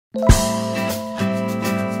This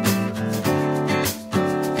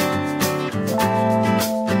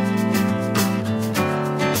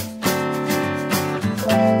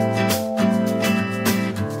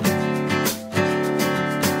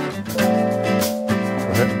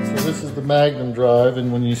is the Magnum drive,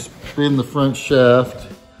 and when you spin the front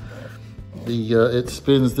shaft, it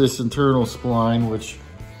spins this internal spline, which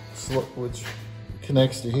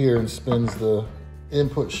connects to here and spins the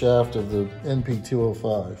input shaft of the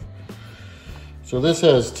NP205. So this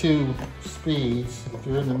has two speeds. If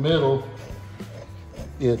you're in the middle,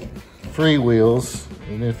 it freewheels,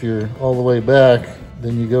 and if you're all the way back,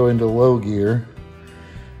 then you go into low gear,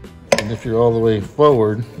 and if you're all the way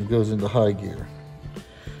forward, it goes into high gear.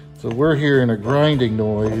 So we're hearing a grinding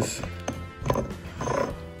noise,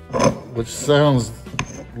 which sounds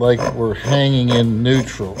like we're hanging in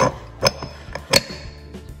neutral.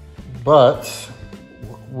 But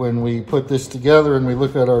when we put this together and we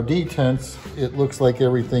look at our detents, it looks like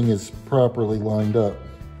everything is properly lined up.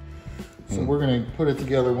 So we're going to put it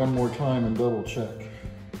together one more time and double check.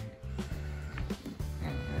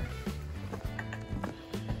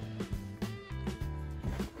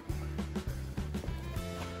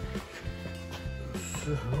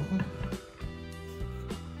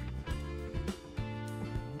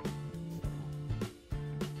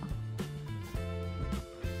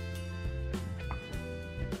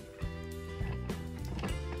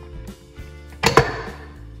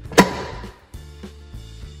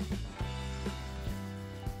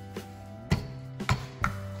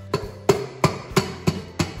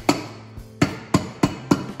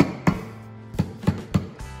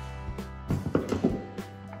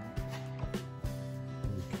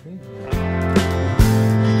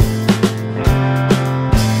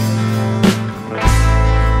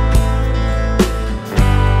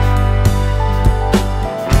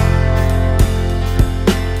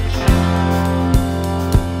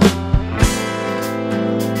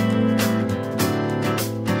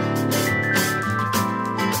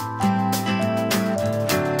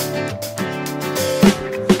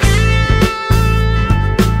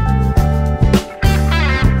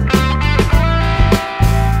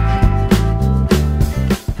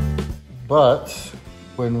 But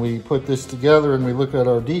when we put this together and we look at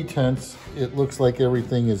our detents, it looks like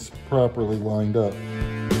everything is properly lined up.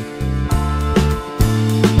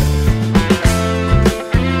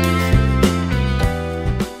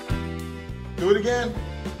 Do it again.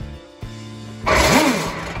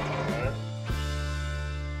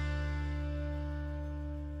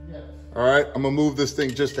 Yes. All right, I'm gonna move this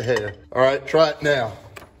thing just a hair. All right, try it now.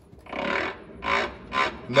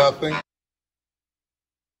 Nothing.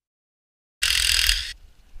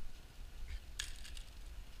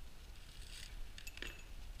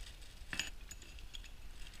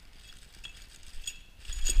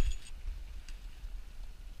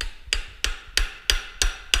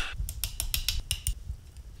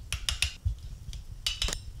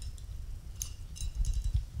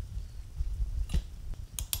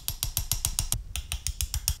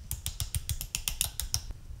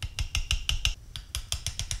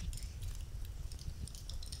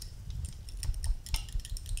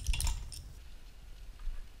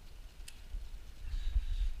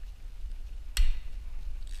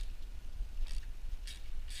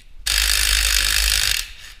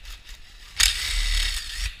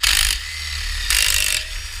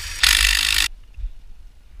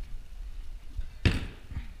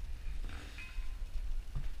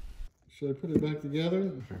 Should I put it back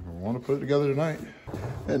together? I want to put it together tonight.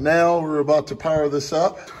 And now we're about to power this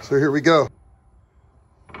up. So here we go.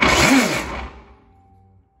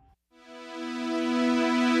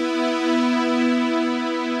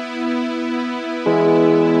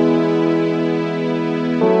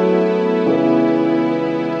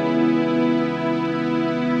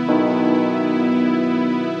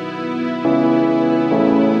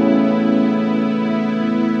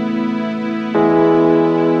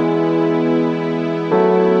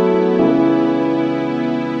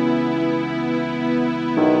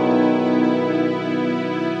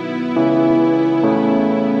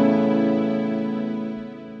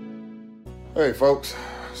 Hey folks,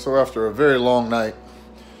 so after a very long night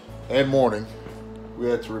and morning, we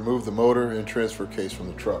had to remove the motor and transfer case from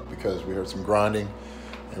the truck because we heard some grinding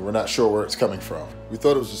and we're not sure where it's coming from. We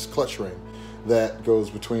thought it was this clutch ring that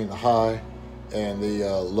goes between the high and the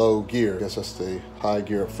low gear. I guess that's the high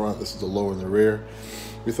gear up front, this is the low in the rear.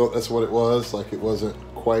 We thought that's what it was, like it wasn't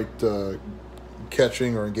quite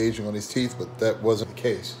catching or engaging on these teeth, but that wasn't the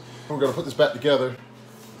case. We're gonna put this back together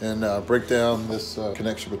and break down this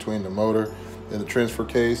connection between the motor and the transfer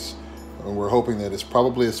case. And we're hoping that it's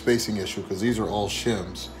probably a spacing issue because these are all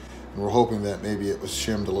shims. And we're hoping that maybe it was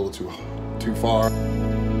shimmed a little too far.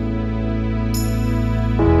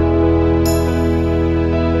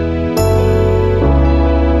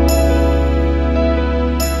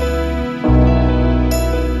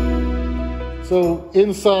 So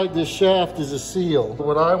inside this shaft is a seal.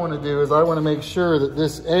 What I want to do is I want to make sure that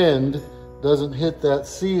this end doesn't hit that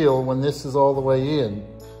seal when this is all the way in.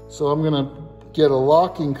 So I'm going to get a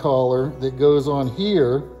locking collar that goes on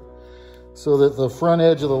here so that the front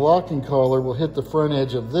edge of the locking collar will hit the front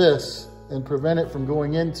edge of this and prevent it from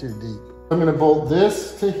going in too deep. I'm going to bolt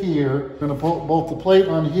this to here. I'm going to bolt the plate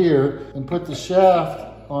on here and put the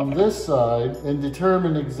shaft on this side and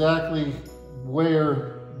determine exactly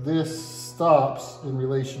where this stops in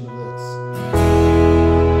relation to this.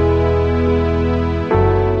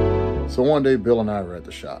 So one day, Bill and I were at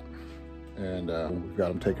the shop, and we've got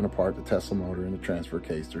them taking apart the Tesla motor and the transfer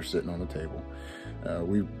case. They're sitting on the table.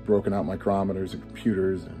 We've broken out micrometers and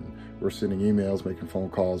computers, and we're sending emails, making phone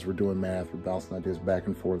calls. We're doing math. We're bouncing ideas back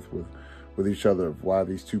and forth with each other of why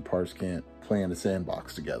these two parts can't play in the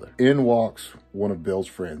sandbox together. In walks one of Bill's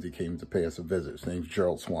friends. He came to pay us a visit. His name's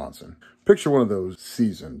Gerald Swanson. Picture one of those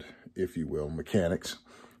seasoned, if you will, mechanics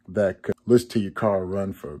that could listen to your car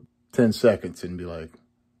run for 10 seconds and be like,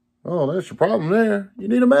 oh, that's your problem there. You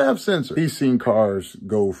need a MAV sensor. He's seen cars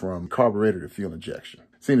go from carburetor to fuel injection.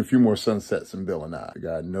 Seen a few more sunsets than Bill and I. The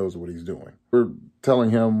guy knows what he's doing. We're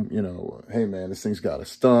telling him, you know, hey man, this thing's got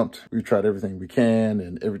us stumped. We've tried everything we can,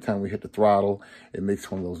 and every time we hit the throttle, it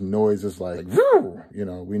makes one of those noises like, woo! You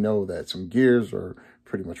know, we know that some gears are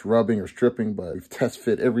pretty much rubbing or stripping, but we've test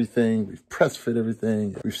fit everything. We've press fit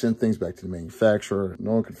everything. We've sent things back to the manufacturer.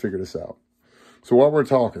 No one could figure this out. So while we're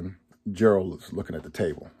talking, Gerald is looking at the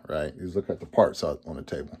table, right? He's looking at the parts out on the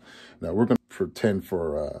table. Now we're going to pretend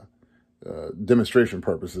for demonstration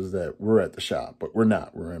purposes that we're at the shop, but we're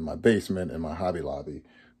not. We're in my basement in my hobby lobby.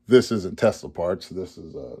 This isn't Tesla parts. This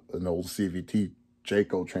is an old CVT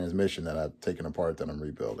Jayco transmission that I've taken apart that I'm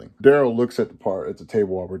rebuilding. Daryl looks at the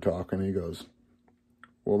table while we're talking, and he goes,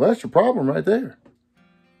 well, that's your problem right there.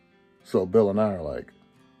 So Bill and I are like,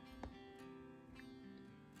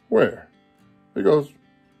 where? He goes,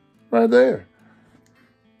 right there.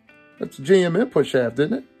 That's a GM input shaft,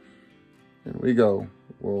 isn't it? And we go,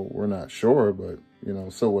 well, we're not sure, but, you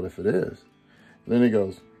know, so what if it is? And then he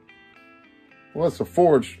goes, well, it's a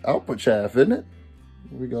forged output shaft, isn't it?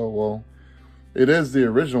 We go, well, it is the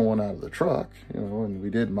original one out of the truck, you know, and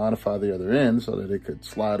we did modify the other end so that it could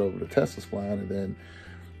slide over the Tesla spline and then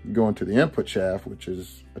go into the input shaft, which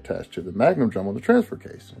is attached to the Magnum Drum on the transfer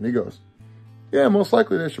case. And he goes, yeah, most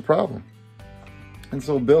likely that's your problem. And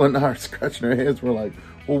so Bill and I are scratching our heads. We're like,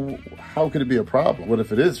 well, how could it be a problem? What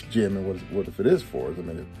if it is GM and what if it is Ford? I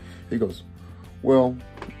mean, he goes, well,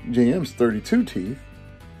 GM's 32 teeth,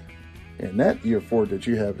 and that year Ford that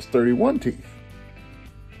you have is 31 teeth.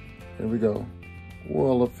 And we go,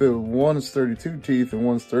 well, if one's 32 teeth and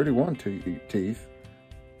one's 31 teeth,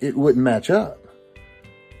 it wouldn't match up.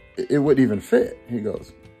 It wouldn't even fit. He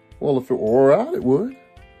goes, well, if it wore out, it would.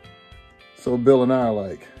 So Bill and I are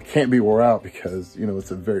like, can't be wore out because, you know,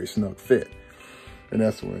 it's a very snug fit. And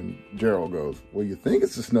that's when Gerald goes, well, you think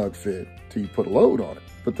it's a snug fit till you put a load on it.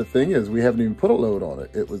 But the thing is, we haven't even put a load on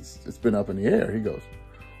it. It's been up in the air. He goes,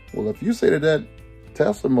 well, if you say that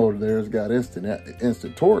Tesla motor there has got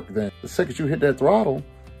instant torque, then the second you hit that throttle,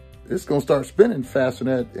 it's going to start spinning faster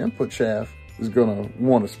than that input shaft is going to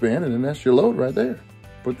want to spin. And then that's your load right there.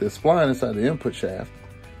 Put the spline inside the input shaft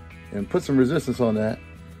and put some resistance on that.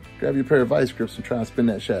 Grab your pair of vice grips and try and spin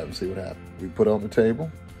that shaft and see what happens. We put it on the table.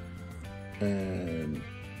 And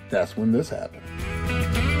that's when this happened.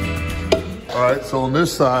 All right, so on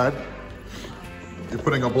this side, you're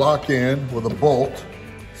putting a block in with a bolt,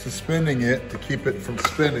 suspending it to keep it from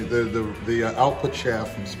spinning, the output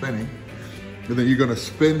shaft from spinning. And then you're gonna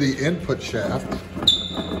spin the input shaft.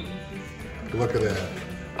 Look at that.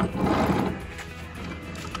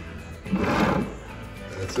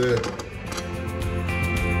 That's it.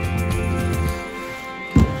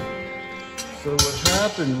 So what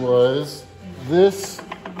happened was this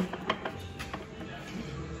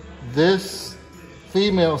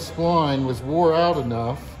female spline was wore out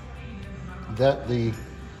enough that the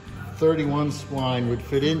 31 spline would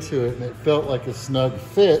fit into it, and it felt like a snug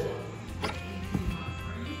fit.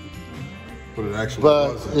 But it actually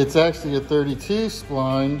wasn't. It's actually a 32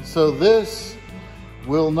 spline, so this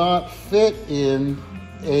will not fit in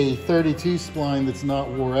a 32 spline that's not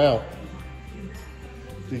wore out,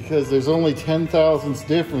 because there's only 10 thousandths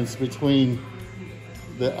difference between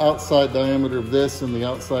the outside diameter of this and the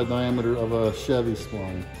outside diameter of a Chevy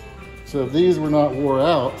spline. So if these were not wore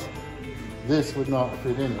out, this would not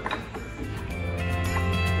fit in it.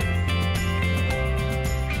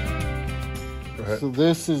 ahead. So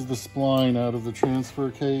this is the spline out of the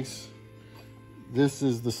transfer case. This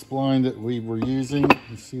is the spline that we were using.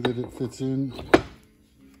 You see that it fits in.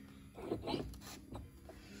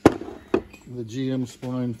 The GM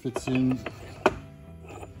spline fits in.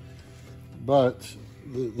 But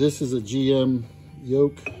this is a GM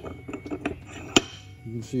yoke.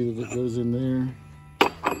 You can see that it goes in there.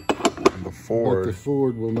 And the Ford. But the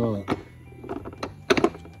Ford will not.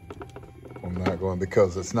 I'm not going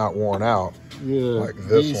because it's not worn out. Yeah, like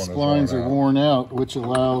this these one is splines are worn out, which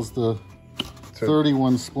allows the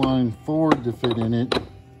 31 spline Ford to fit in it.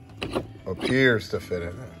 Appears to fit in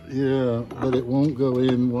it. Yeah, but it won't go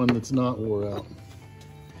in one that's not wore out.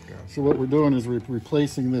 Gotcha. So what we're doing is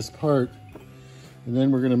replacing this part, and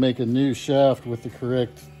then we're going to make a new shaft with the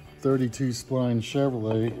correct 32 spline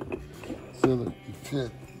Chevrolet, so that it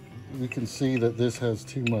fit. We can see that this has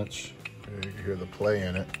too much. Yeah, you can hear the play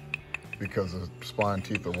in it because the spline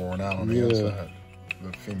teeth are worn out on the Yeah. inside,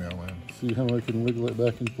 the female end. See how I can wiggle it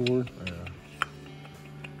back and forth? Yeah.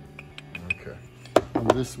 Okay. On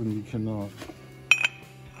this one you cannot.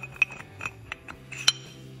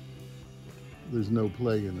 There's no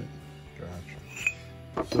play in it.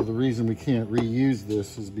 Gotcha. So the reason we can't reuse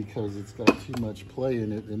this is because it's got too much play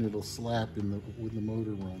in it and it'll slap when the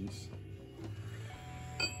motor runs.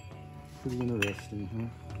 Pretty interesting, huh?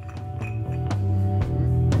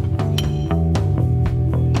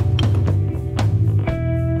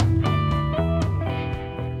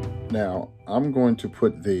 Now, I'm going to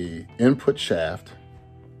put the input shaft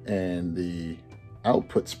and the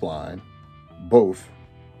output spline both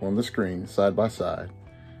on the screen side by side.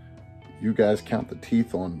 You guys count the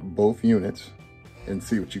teeth on both units and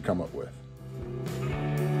see what you come up with.